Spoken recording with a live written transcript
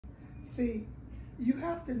See, you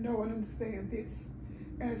have to know and understand this.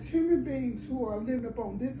 As human beings who are living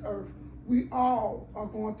upon this earth, we all are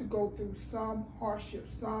going to go through some hardship,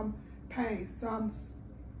 some pain, some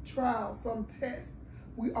trial, some test.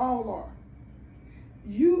 We all are.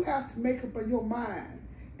 You have to make up in your mind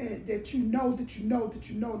and that you know,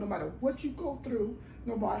 no matter what you go through,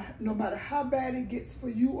 no matter how bad it gets for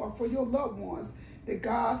you or for your loved ones, that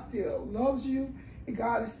God still loves you and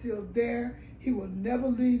God is still there. He will never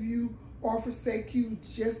leave you or forsake you,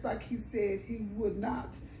 just like he said he would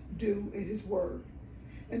not do in his word.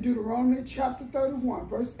 In Deuteronomy chapter 31,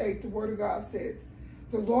 verse 8, the word of God says,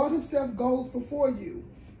 "The Lord himself goes before you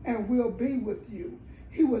and will be with you.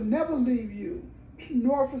 He will never leave you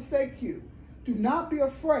nor forsake you. Do not be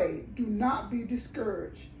afraid. Do not be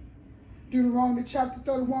discouraged." Deuteronomy chapter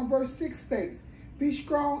 31, verse 6 states, "Be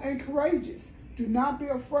strong and courageous. Do not be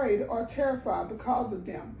afraid or terrified because of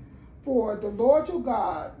them. For the Lord your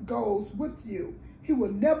God goes with you. He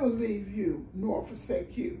will never leave you nor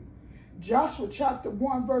forsake you." Joshua chapter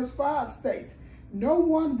 1, verse 5 states, "No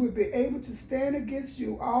one will be able to stand against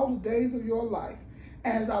you all the days of your life.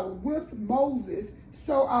 As I was with Moses,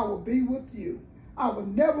 so I will be with you. I will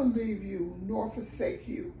never leave you nor forsake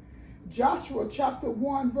you." Joshua chapter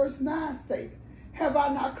 1 verse 9 states, "Have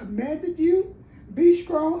I not commanded you? Be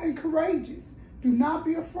strong and courageous. Do not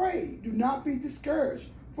be afraid. Do not be discouraged.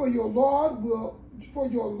 For your Lord,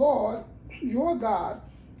 your God,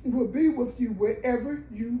 will be with you wherever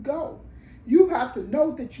you go." You have to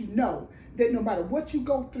know that no matter what you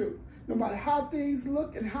go through, no matter how things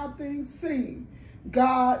look and how things seem,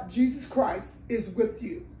 God, Jesus Christ, is with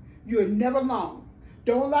you. You're never alone.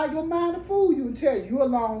 Don't allow your mind to fool you and tell you you're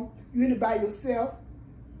alone, you're in it by yourself.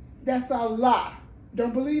 That's a lie.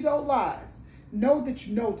 Don't believe those lies. Know that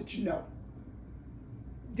you know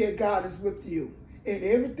that God is with you. And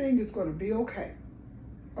everything is going to be okay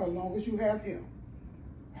as long as you have him.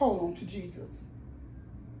 Hold on to Jesus.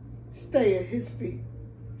 Stay at his feet.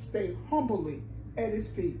 Stay humbly at his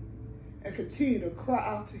feet. And continue to cry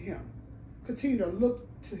out to him. Continue to look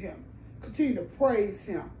to him. Continue to praise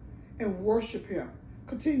him and worship him.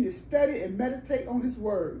 Continue to study and meditate on his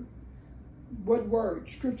word. What word?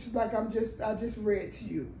 Scriptures like I just read to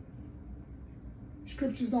you.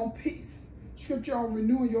 Scriptures on peace. Scripture on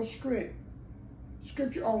renewing your strength.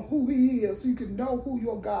 Scripture on who he is, so you can know who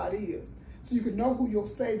your God is. So you can know who your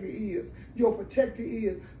Savior is, your protector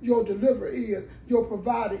is, your deliverer is, your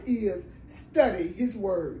provider is. Study his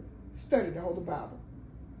word. Study the Holy Bible.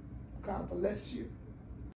 God bless you.